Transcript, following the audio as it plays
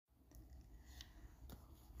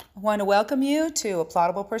I want to welcome you to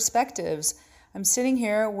Applaudable Perspectives. I'm sitting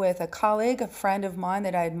here with a colleague, a friend of mine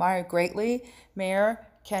that I admire greatly, Mayor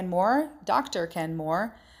Ken Moore, Dr. Ken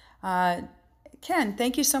Moore. Ken,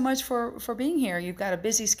 thank you so much for being here. You've got a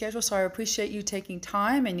busy schedule, so I appreciate you taking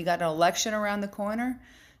time, and you got an election around the corner.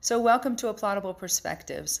 So welcome to Applaudable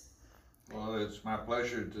Perspectives. Well, it's my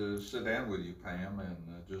pleasure to sit down with you, Pam, and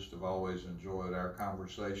just have always enjoyed our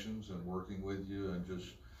conversations and working with you and just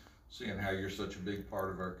seeing how you're such a big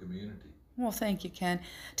part of our community. Well, thank you, Ken.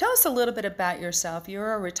 Tell us a little bit about yourself.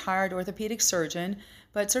 You're a retired orthopedic surgeon,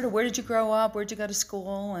 but sort of where did you grow up, where did you go to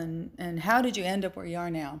school, and how did you end up where you are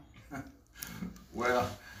now? Well,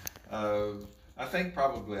 I think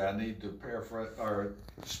probably I need to paraphrase or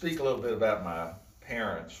speak a little bit about my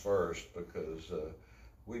parents first, because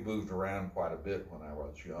we moved around quite a bit when I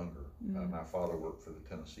was younger. My father worked for the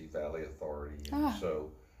Tennessee Valley Authority, and so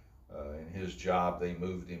in his job they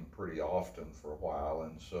moved him pretty often for a while,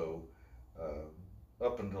 and so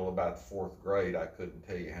up until about the fourth grade I couldn't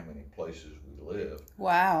tell you how many places we lived.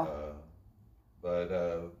 Wow.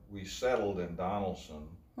 But we settled in Donaldson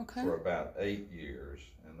Okay. for about 8 years,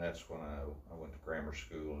 and that's when I went to grammar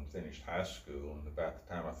school and finished high school. And about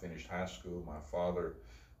the time I finished high school, my father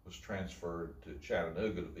was transferred to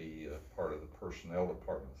Chattanooga to be part of the personnel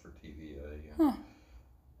department for TVA.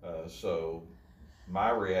 And, so my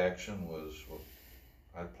reaction was, well,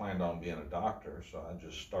 I planned on being a doctor, so I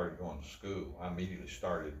just started going to school. I immediately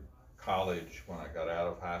started college when I got out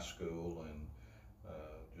of high school, and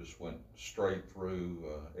just went straight through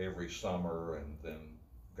every summer, and then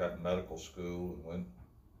got in medical school, and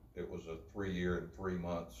it was a 3-year and 3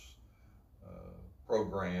 months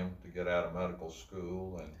program to get out of medical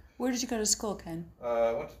school. And Where did you go to school, Ken?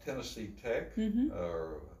 I went to Tennessee Tech in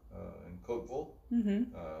Cookeville,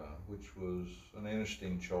 which was an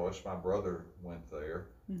interesting choice. My brother went there,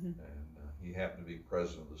 and he happened to be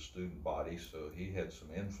president of the student body, so he had some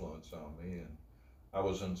influence on me. And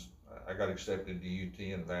I got accepted to UT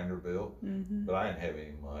and Vanderbilt, but I didn't have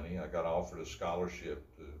any money. I got offered a scholarship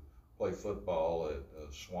to play football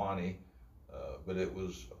at Swanee, but it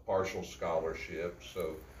was a partial scholarship,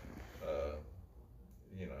 so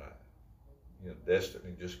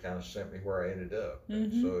destiny just kind of sent me where I ended up.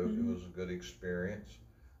 And so it was a good experience.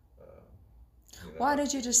 Why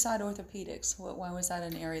did you decide orthopedics? Why was that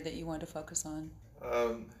an area that you wanted to focus on?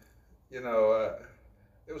 It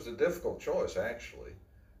was a difficult choice, actually.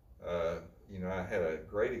 I had a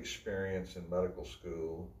great experience in medical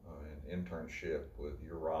school, an internship with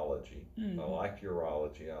urology. I liked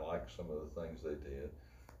urology. I liked some of the things they did.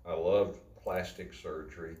 I loved plastic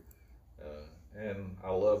surgery, and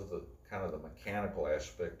I loved the kind of the mechanical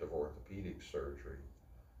aspect of orthopedic surgery.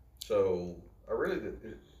 So I really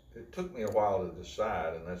did. It took me a while to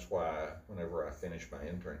decide, and that's why whenever I finished my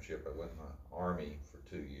internship, I went in the Army for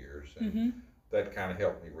 2 years, and that kind of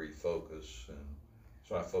helped me refocus. And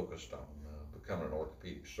so I focused on becoming an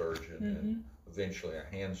orthopedic surgeon and eventually a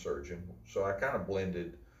hand surgeon. So I kind of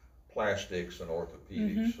blended plastics and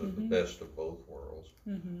orthopedics, the best of both worlds.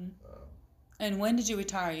 And when did you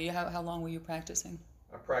retire? How long were you practicing?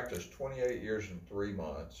 I practiced 28 years and 3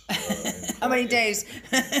 months. How many days?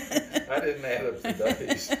 I didn't add up the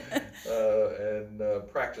days.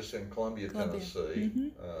 And practiced in Columbia,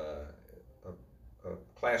 Tennessee. A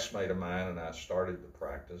classmate of mine and I started the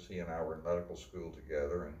practice. He and I were in medical school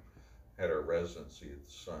together and had our residency at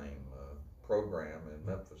the same program in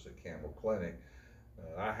Memphis at Campbell Clinic.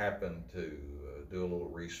 I happened to do a little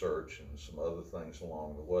research and some other things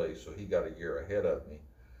along the way, so he got a year ahead of me.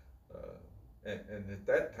 And at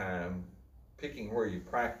that time, picking where you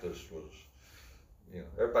practiced was,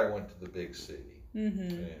 everybody went to the big city.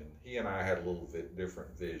 And he and I had a little bit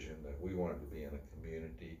different vision, that we wanted to be in a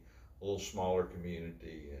community, a little smaller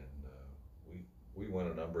community, and we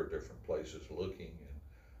went a number of different places looking, and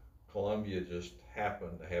Columbia just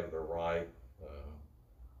happened to have the right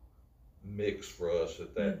mix for us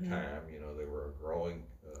at that time. They were a growing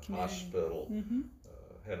hospital,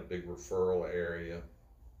 had a big referral area.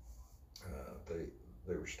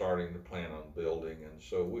 They were starting to plan on building, and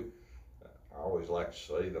so I always like to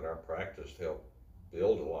say that our practice helped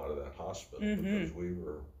build a lot of that hospital, because we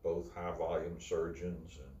were both high volume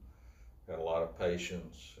surgeons and had a lot of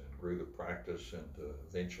patients, and grew the practice into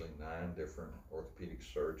eventually 9 different orthopedic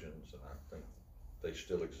surgeons, and I think they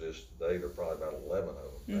still exist today. There are probably about 11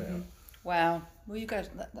 of them now. Wow. Well, you guys,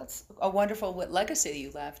 that's a wonderful legacy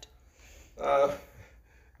you left.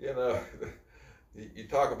 You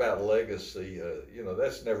talk about legacy,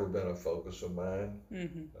 that's never been a focus of mine.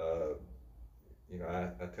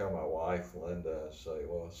 I tell my wife, Linda, I say,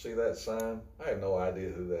 well, see that sign? I have no idea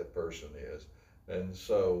who that person is. And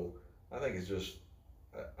so I think it's just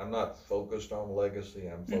I'm not focused on legacy.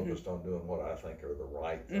 I'm focused on doing what I think are the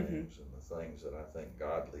right things and the things that I think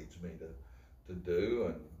God leads me to do,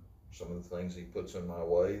 and some of the things He puts in my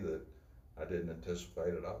way that I didn't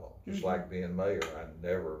anticipate at all. Just like being mayor, I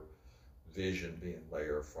never visioned being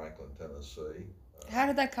mayor of Franklin, Tennessee. How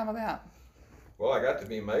did that come about? Well, I got to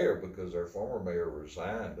be mayor because our former mayor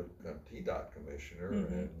resigned to become TDOT commissioner,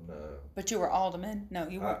 and But you were alderman? No,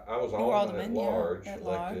 you were. I was alderman at large,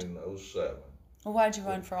 elected in '07. Well, why did you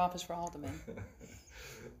run for office for alderman?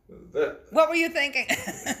 That, what were you thinking?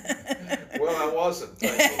 Well, I wasn't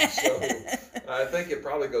thinking, so I think it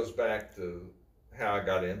probably goes back to how I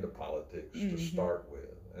got into politics to start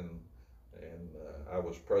with, and I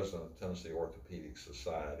was president of the Tennessee Orthopedic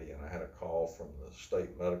Society, and I had a call from the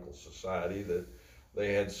State Medical Society that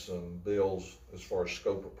they had some bills as far as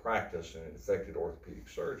scope of practice, and it affected orthopedic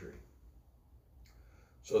surgery.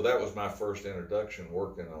 So that was my first introduction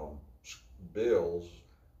working on bills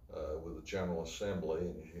with the General Assembly,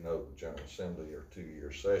 and as you know, the General Assembly are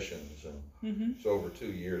 2-year sessions, and so over 2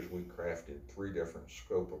 years we crafted 3 different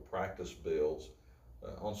scope of practice bills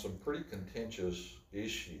on some pretty contentious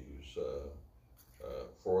issues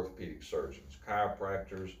for orthopedic surgeons,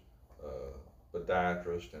 chiropractors,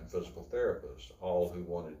 podiatrists, and physical therapists, all who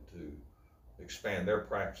wanted to expand their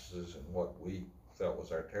practices in what we felt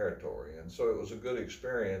was our territory. And so it was a good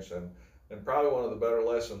experience, and probably one of the better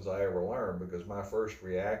lessons I ever learned, because my first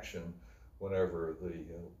reaction whenever the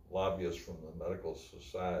lobbyists from the medical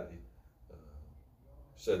society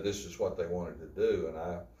said this is what they wanted to do, and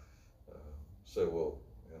I said, well,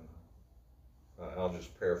 I'll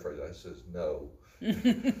just paraphrase, I says no.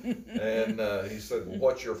 And he said, well,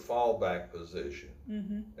 what's your fallback position?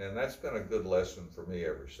 And that's been a good lesson for me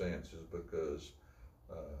ever since, is because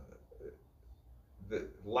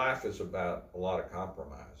life is about a lot of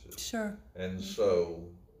compromises. Sure. And so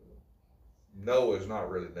no is not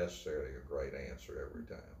really necessarily a great answer every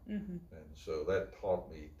time. And so that taught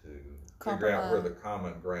me to figure out where the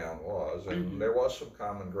common ground was. And there was some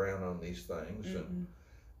common ground on these things, and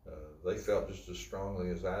they felt just as strongly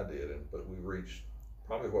as I did. But we reached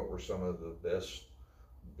probably what were some of the best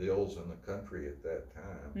bills in the country at that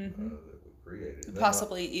time that we created. And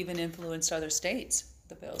possibly even influenced other states.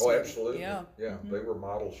 The bills. Oh, maybe. Absolutely. Yeah. They were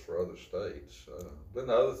models for other states. Then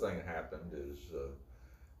the other thing that happened is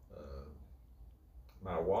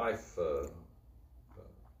my wife,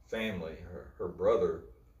 family, her brother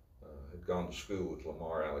had gone to school with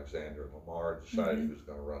Lamar Alexander, and Lamar decided he was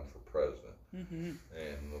going to run for president.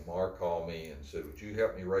 And Lamar called me and said, would you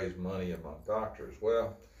help me raise money among doctors?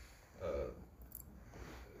 Well,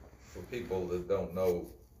 for people that don't know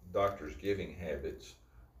doctors' giving habits,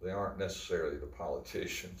 they aren't necessarily the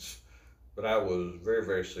politicians, but I was very,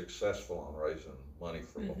 very successful on raising money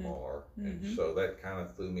for Lamar, and so that kind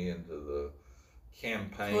of threw me into the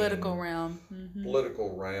campaign political realm,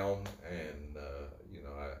 and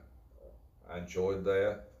I enjoyed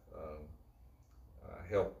that. I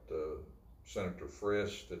helped Senator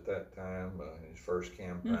Frist at that time in his first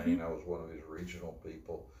campaign. I was one of his regional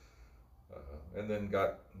people, and then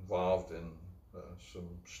got involved in some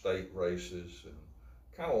state races and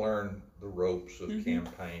kind of learned the ropes of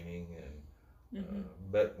campaigning, and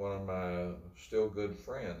met one of my still good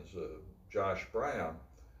friends, Josh Brown,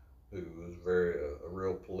 who was a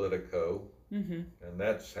real politico, and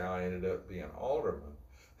that's how I ended up being alderman.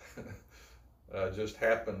 I just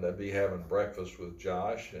happened to be having breakfast with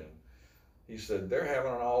Josh, and he said, they're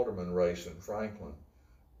having an alderman race in Franklin,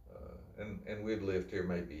 and we'd lived here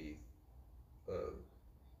maybe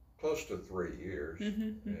close to 3 years,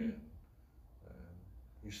 and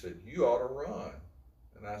he said, you ought to run.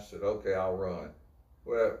 And I said, okay, I'll run.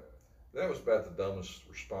 Well, that was about the dumbest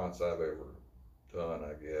response I've ever done,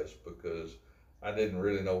 I guess, because I didn't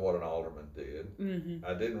really know what an alderman did.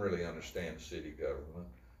 I didn't really understand city government.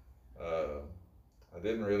 I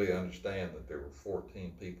didn't really understand that there were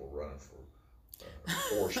 14 people running for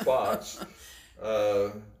 4 spots.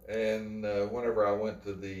 And whenever I went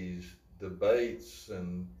to these debates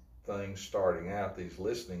and things starting out, these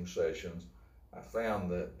listening sessions, I found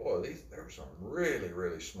that, boy, there were some really,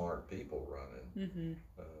 really smart people running.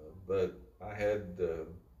 But I had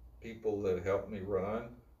people that helped me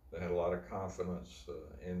run that had a lot of confidence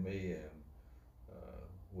in me, and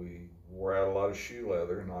we wore out a lot of shoe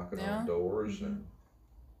leather, knocking on doors. And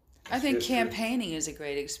I think campaigning is a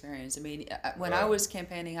great experience. I mean, when I was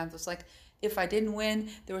campaigning, I was like, if I didn't win,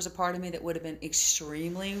 there was a part of me that would have been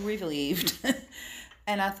extremely relieved.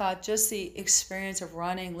 And I thought just the experience of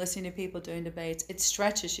running, listening to people doing debates, it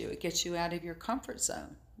stretches you. It gets you out of your comfort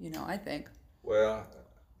zone, I think. Well,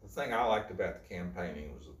 the thing I liked about the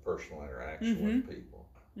campaigning was the personal interaction with people.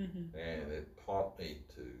 And it taught me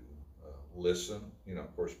to listen. You know,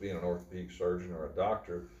 of course, being an orthopedic surgeon or a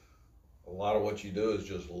doctor, a lot of what you do is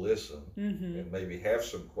just listen and maybe have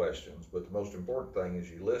some questions. But the most important thing is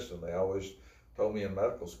you listen. They always told me in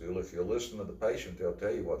medical school, if you listen to the patient, they'll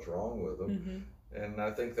tell you what's wrong with them. And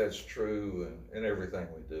I think that's true in everything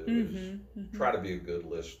we do, is try to be a good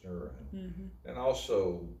listener and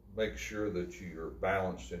also make sure that you're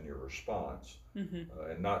balanced in your response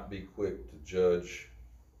and not be quick to judge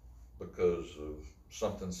because of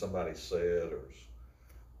something somebody said or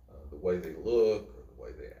the way they look or the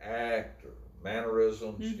way they act or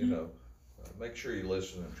mannerisms. You know, make sure you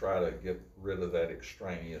listen and try to get rid of that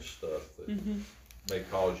extraneous stuff that may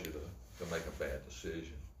cause you to make a bad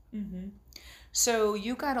decision. So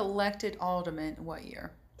you got elected alderman in what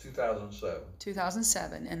year? 2007.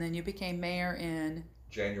 2007, and then you became mayor in?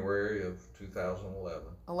 January of 2011.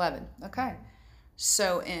 11, okay.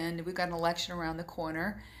 So, and we've got an election around the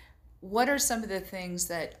corner. What are some of the things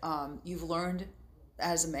that you've learned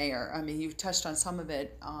as a mayor? I mean, you've touched on some of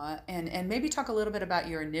it, and maybe talk a little bit about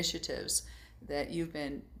your initiatives that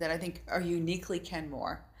I think are uniquely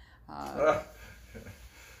Kenmore. Well,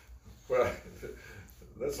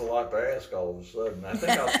 that's a lot to ask all of a sudden. I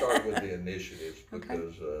think I'll start with the initiatives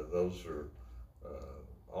because those are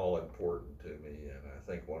all important to me. And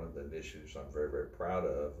I think one of the initiatives I'm very, very proud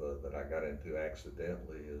of that I got into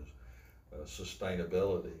accidentally is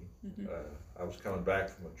sustainability. I was coming back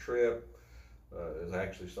from a trip. It was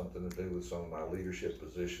actually something to do with some of my leadership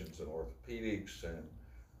positions in orthopedics, and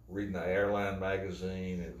reading the airline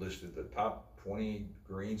magazine. It listed the top 20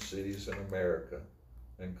 green cities in America.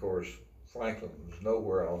 And of course, Franklin was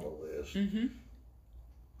nowhere on the list.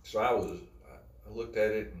 So I looked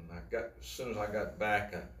at it, and as soon as I got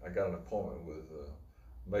back, I got an appointment with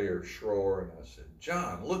Mayor Schroer, and I said,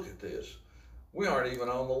 John, look at this. We aren't even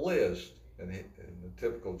on the list. And in the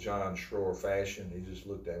typical John Schroer fashion, he just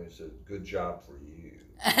looked at me and said, good job for you.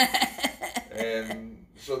 And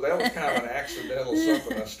so that was kind of an accidental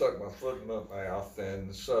something. I stuck my foot in my mouth.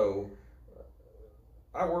 And so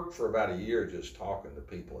I worked for about a year just talking to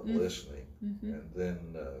people and listening. And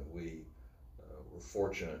then we were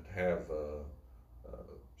fortunate to have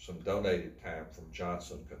some donated time from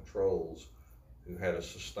Johnson Controls, who had a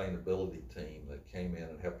sustainability team that came in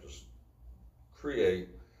and helped us create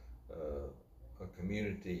a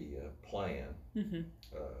community plan.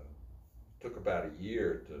 Took about a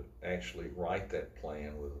year to actually write that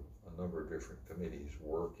plan with a number of different committees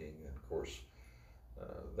working. And of course,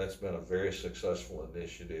 that's been a very successful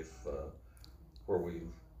initiative where we've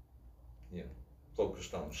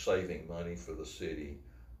focused on saving money for the city,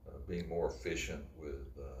 being more efficient with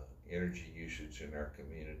energy usage in our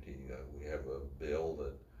community. We have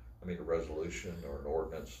a resolution or an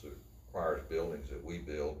ordinance that requires buildings that we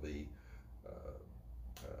build be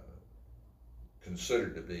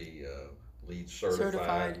considered to be LEED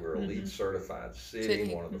certified. We're a LEED certified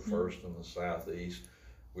city, one of the first in the Southeast.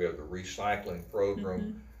 We have the recycling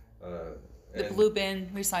program. The blue bin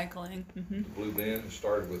recycling. The blue bin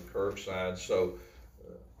started with curbside. So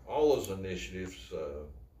all those initiatives,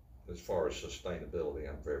 as far as sustainability,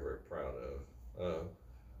 I'm very, very proud of.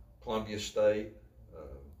 Columbia State,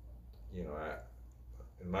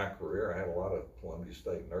 in my career, I had a lot of Columbia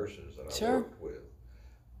State nurses that I worked with.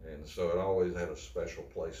 And so it always had a special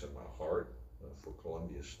place in my heart for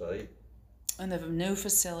Columbia State. And the new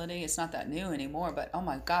facility, it's not that new anymore, but oh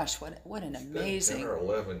my gosh, what an amazing. 10 or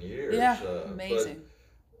 11 years. Yeah, amazing.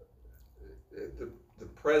 But the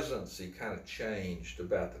presidency kind of changed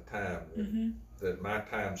about the time that my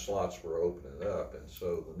time slots were opening up. And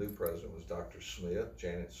so the new president was Dr. Smith,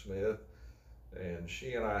 Janet Smith, and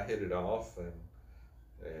she and I hit it off. And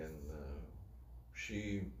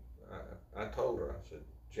I told her, I said,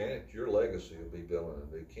 Janet, your legacy will be building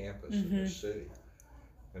a new campus in this city.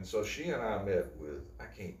 And so she and I met with, I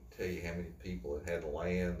can't tell you how many people that had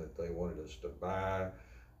land that they wanted us to buy.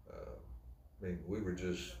 We were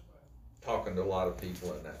just talking to a lot of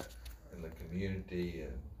people in the community,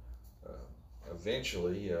 and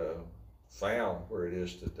eventually found where it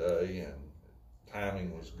is today, and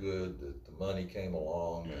timing was good that the money came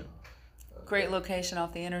along. And great location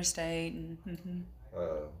off the interstate.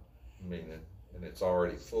 And it's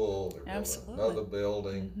already full. They're building another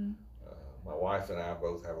building. My wife and I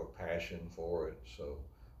both have a passion for it, so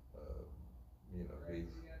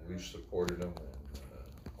we've supported them. And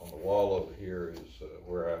on the wall over here is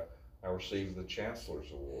where I received the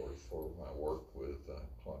Chancellor's Award for my work with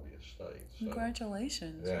Columbia State. So,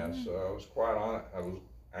 congratulations! Yeah, so I was quite on it. I was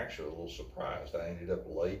actually a little surprised. I ended up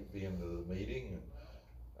late being to the meeting,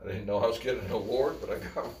 and I didn't know I was getting an award, but I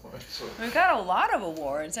got one. So. We've got a lot of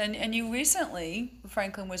awards, and you recently,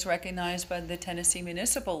 Franklin was recognized by the Tennessee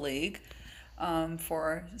Municipal League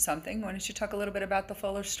for something. Why don't you talk a little bit about the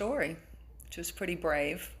Fuller story, which was pretty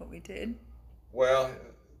brave, what we did. Well,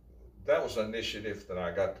 that was an initiative that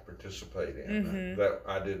I got to participate in. That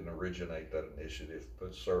I didn't originate that initiative,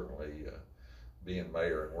 but certainly being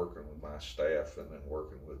mayor and working with my staff and then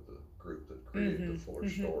working with the group that created the Fuller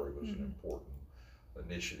story was an important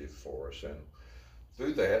initiative for us. And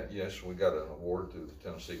through that, yes, we got an award through the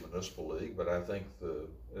Tennessee Municipal League, but I think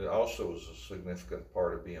it also was a significant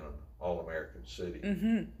part of being an All-American City.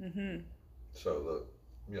 So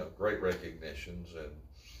great recognitions, and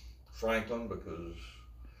Franklin, because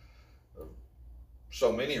of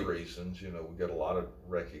so many reasons, we get a lot of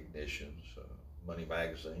recognitions. Money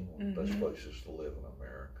Magazine, one of the best places to live in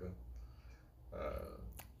America.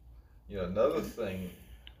 Another thing,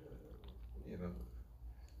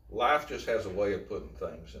 life just has a way of putting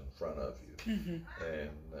things in front of you. And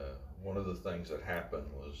one of the things that happened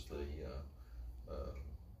was the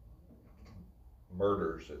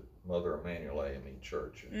murders at Mother Emanuel AME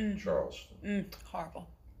Church in Charleston. Horrible.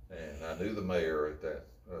 And I knew the mayor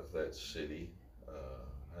of that city.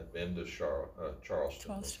 I'd been to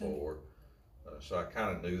Charleston before. So I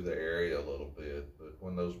kind of knew the area a little bit, but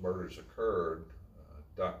when those murders occurred,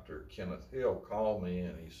 Dr. Kenneth Hill called me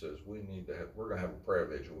and he says, we're going to have a prayer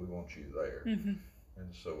vigil. We want you there.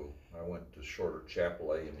 And so I went to Shorter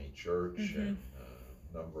Chapel AME Church, and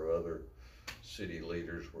a number of other city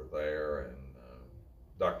leaders were there, and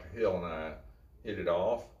Dr. Hill and I hit it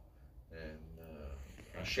off, and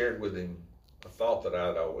I shared with him a thought that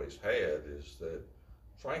I'd always had, is that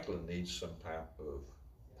Franklin needs some type of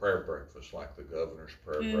prayer breakfast, like the governor's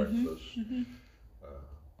prayer breakfast.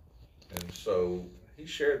 And so he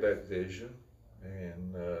shared that vision,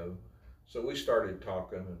 and so we started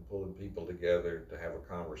talking and pulling people together to have a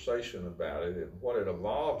conversation about it. And what it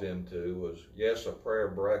evolved into was, yes, a prayer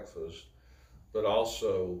breakfast, but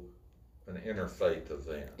also an interfaith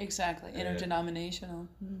event. Exactly, interdenominational.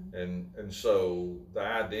 And so the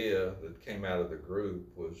idea that came out of the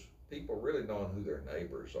group was people really knowing who their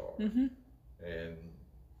neighbors are. And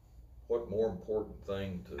what more important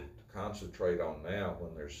thing to concentrate on now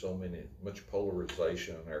when there's much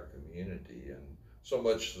polarization in our community and so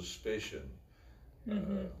much suspicion.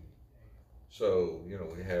 So,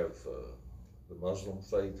 we have the Muslim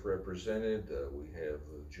faith represented, we have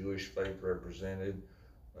the Jewish faith represented,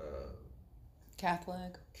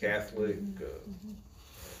 Catholic,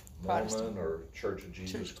 Mormon or Church of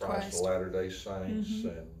Jesus Christ of Latter-day Saints,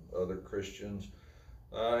 and other Christians.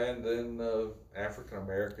 And then African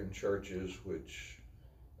American churches, which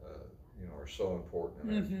are so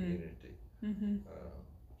important in our community.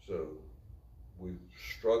 So we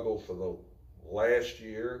struggled for the last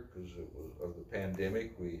year because of the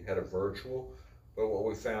pandemic. We had a virtual, but what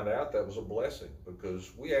we found out, that was a blessing,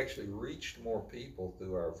 because we actually reached more people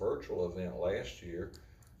through our virtual event last year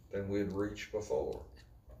than we had reached before.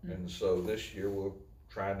 And so this year we're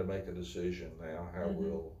trying to make a decision now how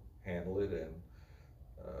we'll handle it. And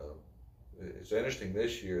it's interesting,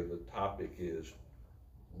 this year the topic is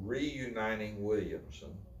reuniting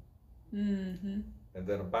Williamson, and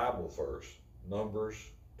then a Bible verse, Numbers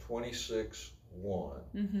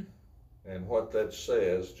 26:1. And what that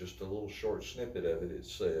says, just a little short snippet of it, it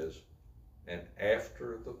says, and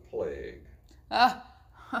after the plague.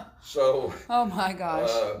 So oh my gosh,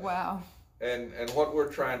 wow. And what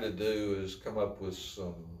we're trying to do is come up with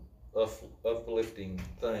some uplifting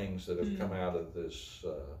things that have come out of this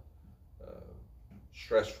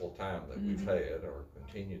stressful time that we've had or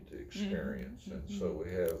continue to experience. And so we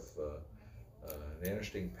have an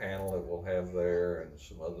interesting panel that we'll have there, and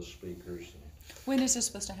some other speakers. When is this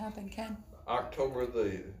supposed to happen, Ken? October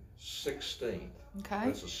the 16th. Okay.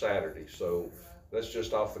 That's a Saturday, so that's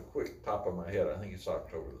just off the quick top of my head. I think it's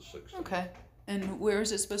October the 16th. Okay. And where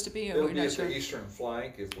is it supposed to be? It'll be at the eastern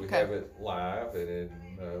flank if we have it live, and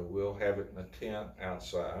then we'll have it in a tent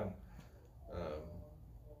outside.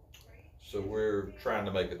 So we're trying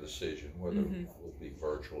to make a decision whether we'll be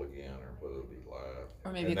virtual again or whether it'll be live.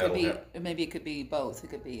 Or maybe it could be both. It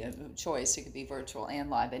could be a choice. It could be virtual and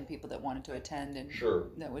live, and people that wanted to attend, and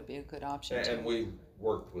that would be a good option. And we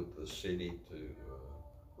worked with the city to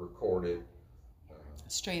record it,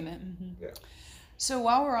 stream it. Yeah. So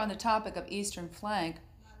while we're on the topic of Eastern Flank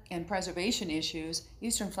and preservation issues,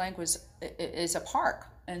 Eastern Flank is a park,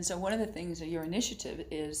 and so one of the things of your initiative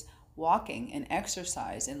is walking and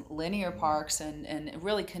exercise in linear parks and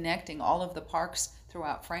really connecting all of the parks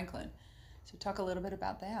throughout Franklin. So talk a little bit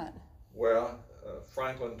about that. Well,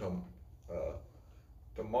 Franklin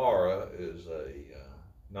Tamara is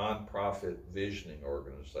nonprofit visioning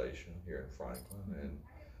organization here in Franklin, and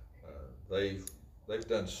they've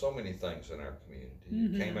done so many things in our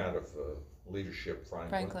community. It came out of Leadership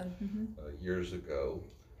Franklin, years ago,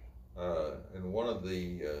 and one of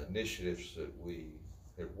the initiatives that we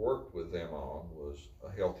had worked with them on was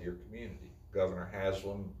a healthier community. Governor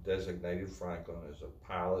Haslam designated Franklin as a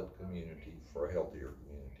pilot community for a healthier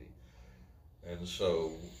community, and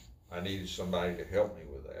so I needed somebody to help me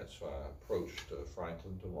with that, so I approached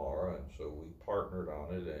Franklin Tamara, and so we partnered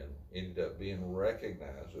on it and ended up being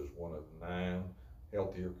recognized as one of 9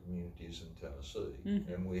 healthier communities in Tennessee.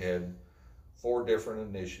 And we had 4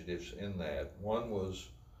 different initiatives in that. One was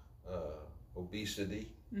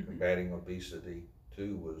obesity, combating obesity.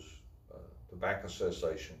 2 was tobacco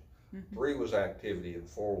cessation. 3 was activity, and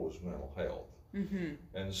 4 was mental health.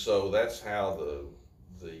 And so that's how the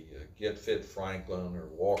Get Fit Franklin or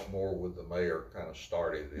Walk More with the Mayor kind of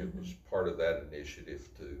started. It was part of that initiative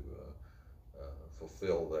to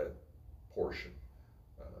fulfill that portion.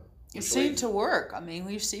 It seemed to work. I mean,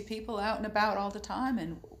 we see people out and about all the time,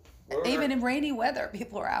 and even in rainy weather,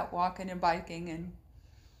 people are out walking and biking. And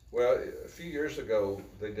well, a few years ago,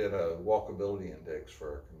 they did a walkability index for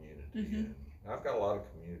our community, and I've got a lot of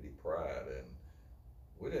community pride, and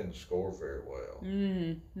we didn't score very well.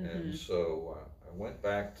 And so I went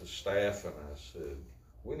back to staff and I said,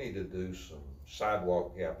 we need to do some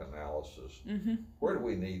sidewalk gap analysis. Where do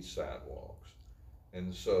we need sidewalks?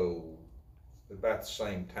 And so about the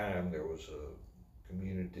same time, there was a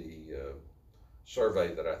community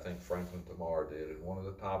survey that I think Franklin Tamara did, and one of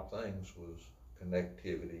the top things was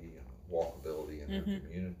connectivity and walkability in their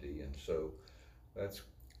community, and so that's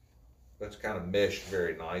kind of meshed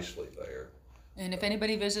very nicely there. And if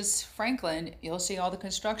anybody visits Franklin, you'll see all the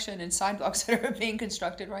construction and sidewalks that are being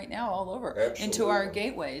constructed right now all over into our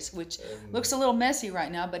gateways, which looks a little messy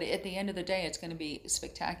right now, but at the end of the day, it's going to be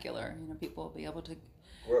spectacular. You know, people will be able to.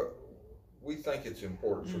 Well, we think it's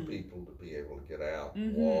important for people to be able to get out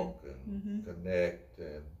and walk and connect,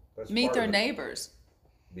 and that's meet their neighbors.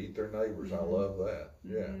 Meet their neighbors. I love that.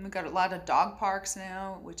 Yeah. We've got a lot of dog parks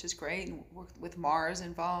now, which is great, and with Mars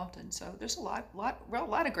involved, and so there's a lot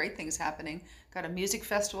of great things happening. Got a music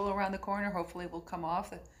festival around the corner. Hopefully, will come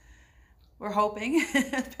off. We're hoping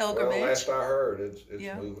pilgrimage. Well, last I heard, it's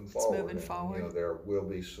moving forward. It's moving forward. You know, there will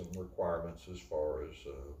be some requirements as far as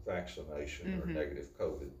vaccination or negative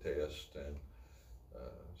COVID test, and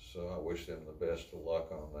so I wish them the best of luck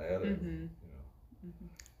on that. And you know.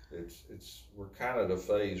 We're kind of at a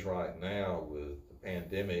phase right now with the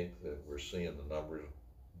pandemic that we're seeing the numbers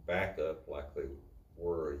back up like they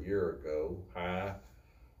were a year ago, high,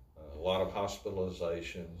 a lot of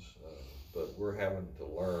hospitalizations, but we're having to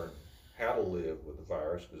learn how to live with the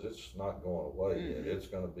virus because it's not going away yet. It's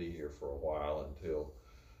going to be here for a while until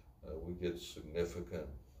we get significant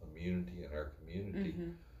immunity in our community.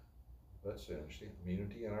 That's interesting.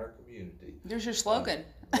 Immunity in our community. There's your slogan.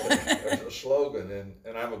 There's a slogan,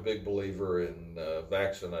 and I'm a big believer in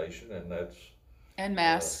vaccination, and that's and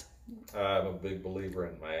masks. I'm a big believer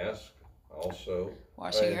in masks, also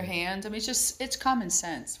washing your hands. I mean, it's common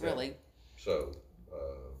sense, really. Yeah. So,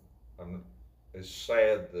 it's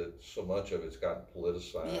sad that so much of it's gotten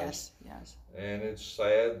politicized. Yes. And it's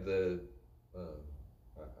sad that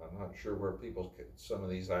I'm not sure where people get some of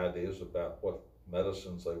these ideas about what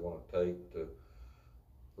medicines they want to take to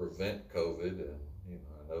prevent COVID, and you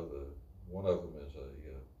know, I know one of them is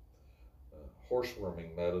a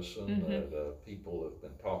horseworming medicine that people have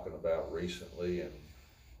been talking about recently, and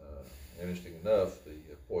interesting enough, the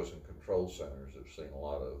poison control centers have seen a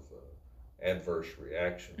lot of adverse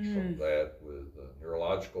reactions from that with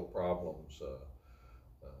neurological problems,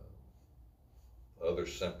 other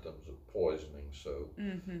symptoms of poisoning. So,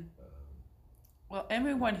 well,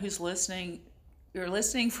 everyone who's listening. You're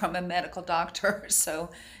listening from a medical doctor, so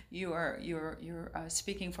you're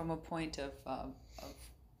speaking from a point of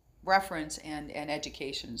reference and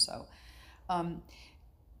education. So,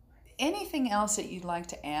 anything else that you'd like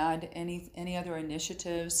to add? Any other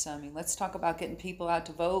initiatives? I mean, let's talk about getting people out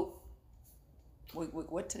to vote.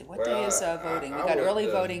 What day is voting? We got early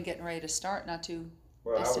voting getting ready to start. Not too.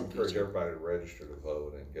 Well, I would encourage everybody to register to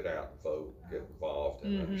vote and get out and vote, and get involved,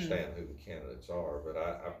 and understand who the candidates are. But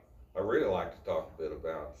I really like to talk a bit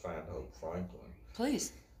about Find Hope Franklin.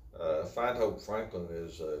 Please. Find Hope Franklin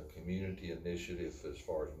is a community initiative as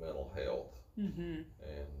far as mental health. And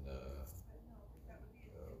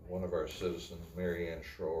one of our citizens, Mary Ann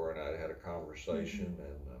Schroer, and I had a conversation,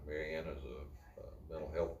 and Mary Ann is a mental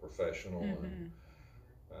health professional, and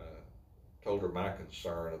told her my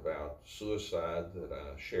concern about suicide that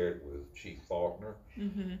I shared with Chief Faulkner.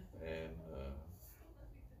 And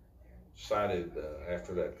decided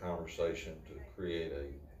after that conversation to create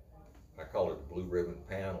I call it a blue ribbon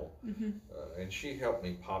panel, and she helped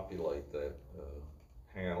me populate that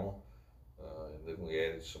panel, and then we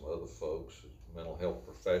added some other folks, mental health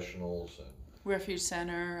professionals, and Refuge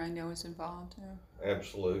Center, I know, is involved. Yeah.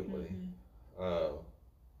 Absolutely.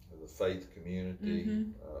 The faith community.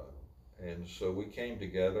 And so we came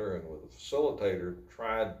together and with a facilitator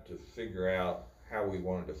tried to figure out how we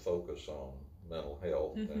wanted to focus on mental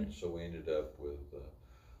health. And so we ended up with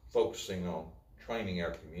focusing on training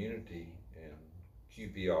our community and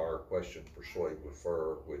QPR, question, persuade,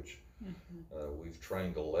 refer, which we've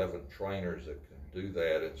trained 11 trainers that can do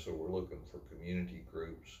that. And so we're looking for community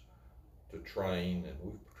groups to train, and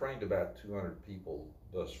we've trained about 200 people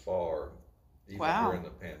thus far, even during the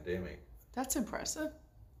pandemic. That's impressive.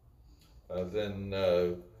 Then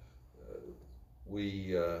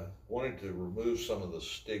we wanted to remove some of the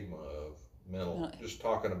stigma of just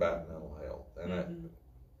talking about mental health. And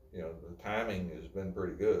the timing has been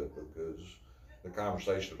pretty good because the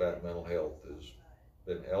conversation about mental health has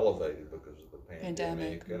been elevated because of the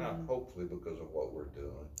pandemic. And hopefully because of what we're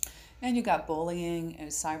doing. And you got bullying and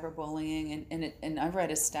cyberbullying, and I read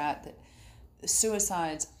a stat that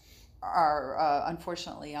suicides are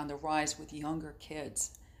unfortunately on the rise with younger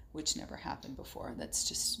kids, which never happened before. That's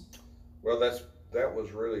just... Well, that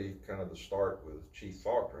was really kind of the start with Chief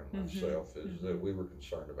Faulkner and myself, is that we were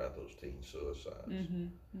concerned about those teen suicides.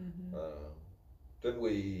 Then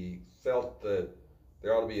we felt that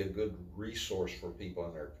there ought to be a good resource for people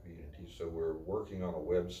in their community, so we're working on a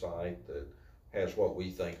website that has what we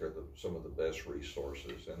think are some of the best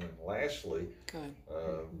resources. And then lastly,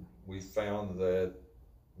 we found that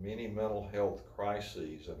many mental health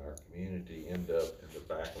crises in our community end up in the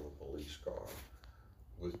back of a police car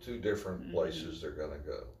with two different places they're going to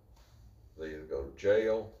go. They either go to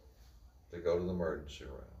jail, they go to the emergency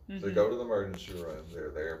room. If they go to the emergency room,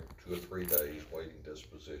 they're there 2 or 3 days waiting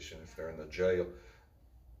disposition. If they're in the jail,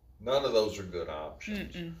 none of those are good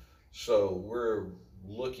options. So we're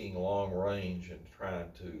looking long range and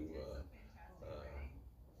trying to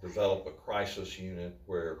develop a crisis unit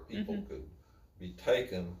where people could be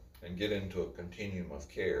taken and get into a continuum of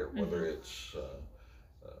care, whether it's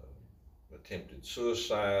attempted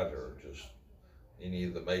suicide or just any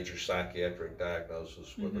of the major psychiatric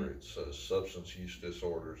diagnoses, whether it's substance use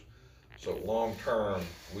disorders. So long term,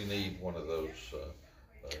 we need one of those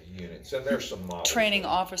units, and there's some models. Training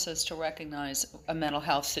officers to recognize a mental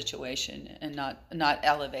health situation and not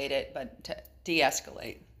elevate it, but to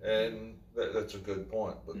de-escalate. And that's a good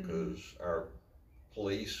point, because our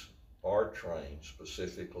police are trained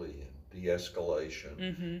specifically in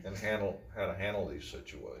de-escalation and how to handle these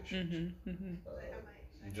situations.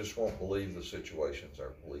 You just won't believe the situations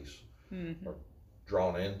our police are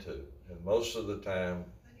drawn into, and most of the time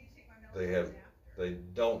they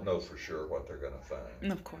don't know for sure what they're going to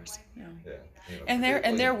find. Of course, and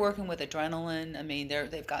they're working with adrenaline. I mean,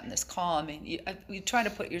 they've gotten this call. I mean, you try to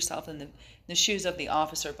put yourself in the shoes of the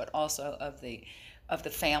officer, but also of the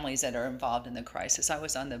families that are involved in the crisis. I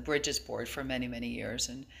was on the Bridges board for many years,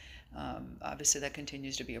 and obviously that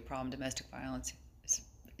continues to be a problem. Domestic violence,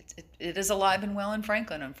 it is alive and well in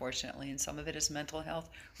Franklin, unfortunately, and some of it is mental health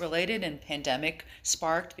related and pandemic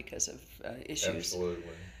sparked because of issues. Absolutely.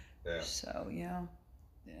 Yeah. So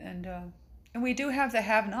and we do have the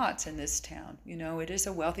have-nots in this town. You know, it is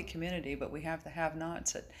a wealthy community, but we have the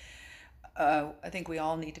have-nots that I think we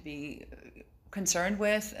all need to be concerned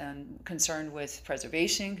with, and concerned with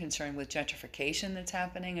preservation, concerned with gentrification that's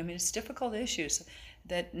happening. I mean, it's difficult issues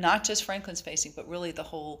that not just Franklin's facing, but really the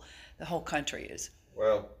whole country is.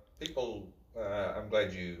 Well, people, I'm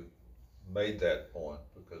glad you made that point,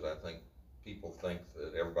 because I think people think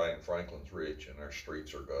that everybody in Franklin's rich and our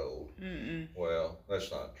streets are gold. Well, that's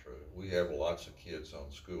not true. We have lots of kids on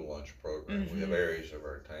school lunch programs. We have areas of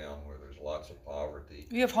our town where there's lots of poverty.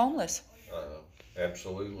 We have homeless.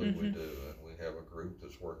 Absolutely, we do, and we have a group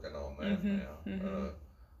that's working on that now.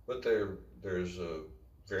 But there's a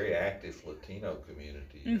very active Latino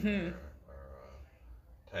community in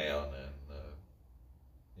our town,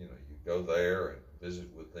 and you go there and visit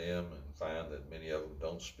with them and find that many of them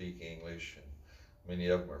don't speak English, and many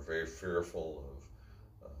of them are very fearful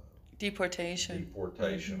of deportation or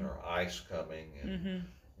ICE coming, and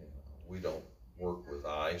we don't work with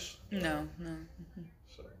ICE. No.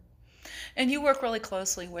 So. And you work really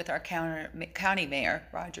closely with our county mayor,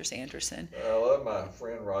 Rogers Anderson. I love my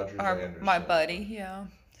friend Rogers Anderson. My buddy, yeah.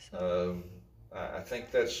 I think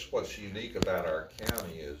that's what's unique about our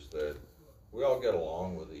county, is that we all get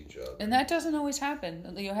along with each other. And that doesn't always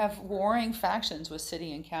happen. You have warring factions with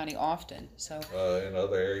city and county often. So in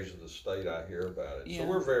other areas of the state, I hear about it. Yeah. So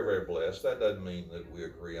we're very, very blessed. That doesn't mean that we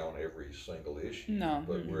agree on every single issue, No.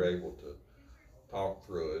 but we're able to talk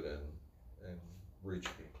through it and reach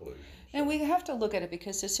conclusions. And we have to look at it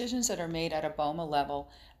because decisions that are made at a BOMA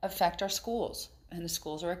level affect our schools, and the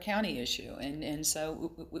schools are a county issue. And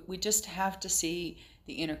so we just have to see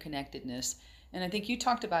the interconnectedness. And I think you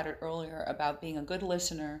talked about it earlier about being a good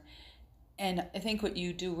listener. And I think what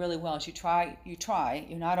you do really well is you try,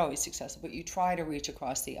 you're not always successful, but you try to reach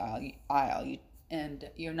across the aisle, and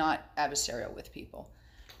you're not adversarial with people.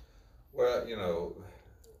 Well, you know,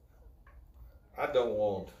 I don't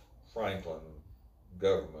want Franklin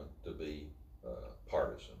government to be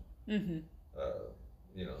partisan. Mm-hmm.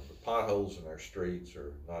 You know, the potholes in our streets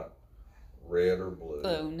are not red or blue.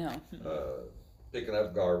 Blue, no. Picking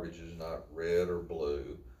up garbage is not red or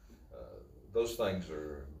blue. Those things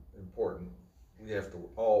are important. We have to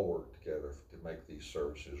all work together to make these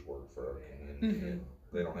services work for our community, and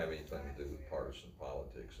they don't have anything to do with partisan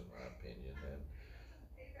politics, in my opinion. And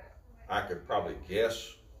I could probably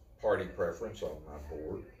guess party preference on my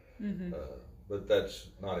board, but that's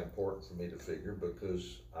not important for me to figure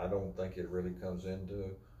because I don't think it really comes into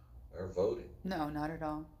our voting. No, not at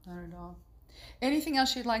all. Not at all. Anything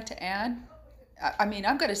else you'd like to add? I mean,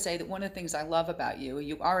 I've got to say that one of the things I love about you,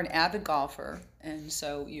 you are an avid golfer, and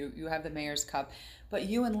so you have the Mayor's Cup, but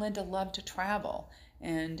you and Linda love to travel,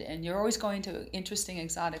 and you're always going to interesting,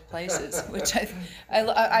 exotic places, which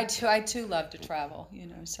I too love to travel, you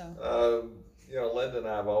know, so. You know, Linda and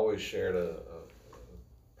I have always shared a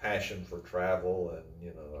passion for travel, and,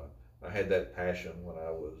 you know, I had that passion when I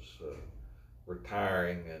was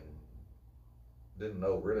retiring and didn't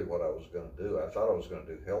know really what I was going to do. I thought I was going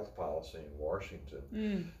to do health policy in Washington,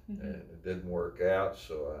 and it didn't work out,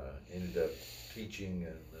 so I ended up teaching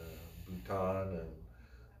in Bhutan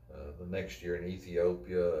and the next year in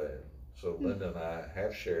Ethiopia. And so Linda and I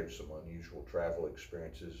have shared some unusual travel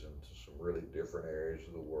experiences into some really different areas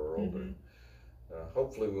of the world. And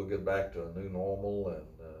hopefully we'll get back to a new normal and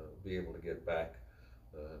be able to get back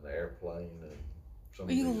in the airplane. And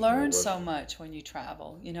you learn so much when you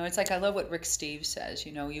travel. You know, it's like I love what Rick Steves says.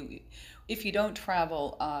 You know, if you don't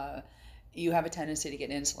travel, you have a tendency to get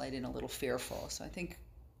insulated and a little fearful. So I think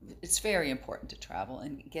it's very important to travel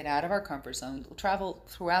and get out of our comfort zone. Travel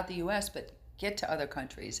throughout the U.S., but get to other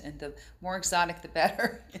countries, and the more exotic, the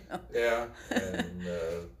better. You know? Yeah, and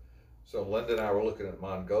so Linda and I were looking at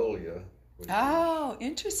Mongolia. Oh,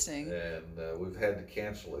 interesting. And we've had to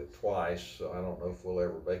cancel it twice, so I don't know if we'll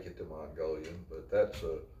ever make it to Mongolia, but that's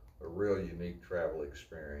a real unique travel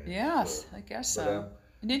experience. Yes, I guess so.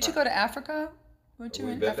 Didn't you go to Africa? Weren't you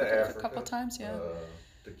in Africa a couple times? Yeah.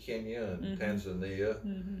 To Kenya and Tanzania.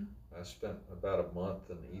 I spent about a month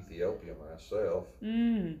in Ethiopia myself,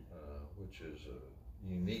 which is a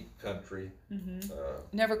unique country.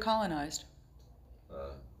 Never colonized.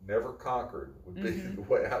 Never conquered would be the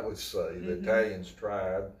way I would say. The Italians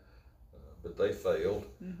tried, but they failed.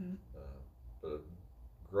 But a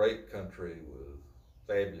great country with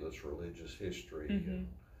fabulous religious history. And,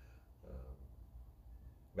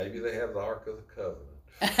 maybe they have the Ark of the Covenant.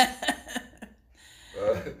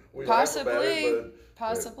 We possibly, laugh about it,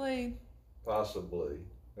 possibly. Possibly.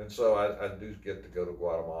 And so I do get to go to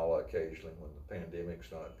Guatemala occasionally when the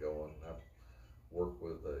pandemic's not going. I work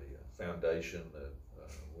with a foundation that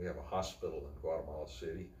we have a hospital in Guatemala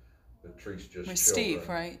City that treats just with children. Steve,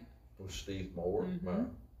 right? With Steve Moore, my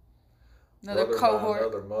another brother, cohort, my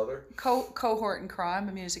other mother. Cohort in crime,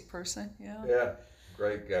 a music person. Yeah. Yeah,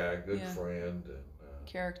 great guy, good friend, and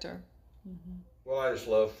character. Well, I just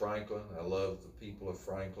love Franklin. I love the people of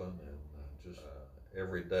Franklin, and just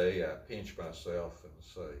every day I pinch myself and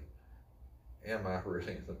say, am I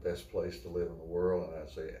really in the best place to live in the world? And I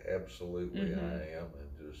say, absolutely I am,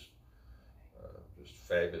 and just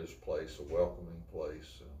fabulous place, a welcoming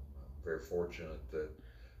place. And I'm very fortunate that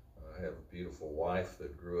I have a beautiful wife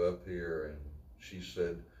that grew up here, and she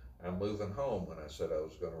said, I'm moving home when I said I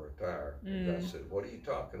was going to retire. And I said, what are you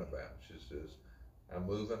talking about? She says, I'm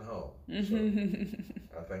moving home.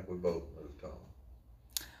 So I think we both moved home.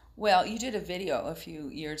 Well, you did a video a few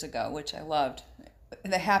years ago, which I loved.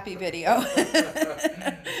 The happy video.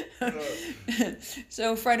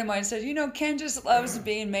 So a friend of mine said, you know, Ken just loves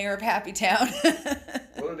being mayor of Happy Town.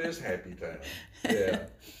 Well, it is Happy Town. Yeah.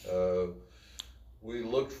 We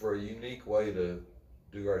looked for a unique way to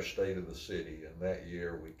do our State of the City, and that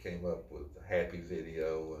year we came up with the Happy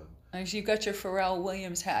Video. And you got your Pharrell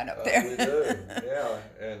Williams hat up there. We do, yeah.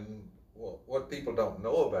 And what people don't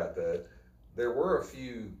know about that, there were a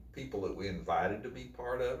few people that we invited to be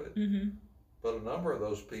part of it, but a number of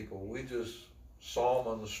those people, we just saw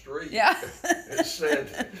them on the street. Yeah. And said,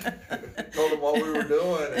 told them what we were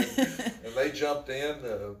doing, and they jumped in,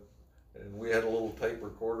 and we had a little tape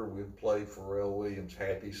recorder. We'd play Pharrell Williams'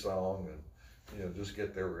 "Happy Song," and just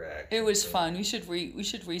get their reaction. It was fun. We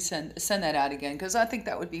should send that out again, because I think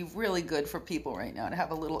that would be really good for people right now to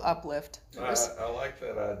have a little uplift. I like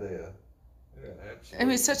that idea. Yeah, absolutely. It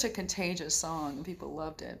was such a contagious song, and people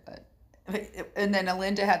loved it. And then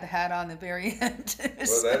Alinda had the hat on the very end. Well,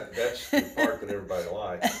 that's the part that everybody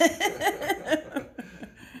likes.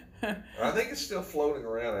 I think it's still floating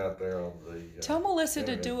around out there on the. Tell Melissa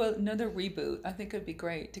to do another reboot. I think it'd be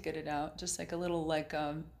great to get it out, just like a little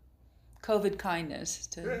COVID kindness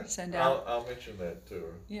to send out. I'll mention that to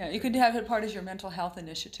her. Yeah, you could have it part of your mental health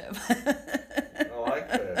initiative. I like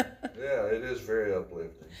that. Yeah, it is very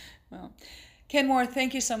uplifting. Well, Ken Moore,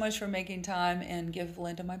 thank you so much for making time, and give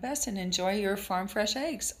Linda my best, and enjoy your farm fresh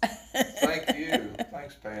eggs. Thank you.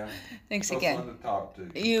 Thanks, Pam. Thanks so again. Fun to talk to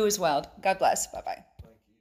you. You as well. God bless. Bye-bye.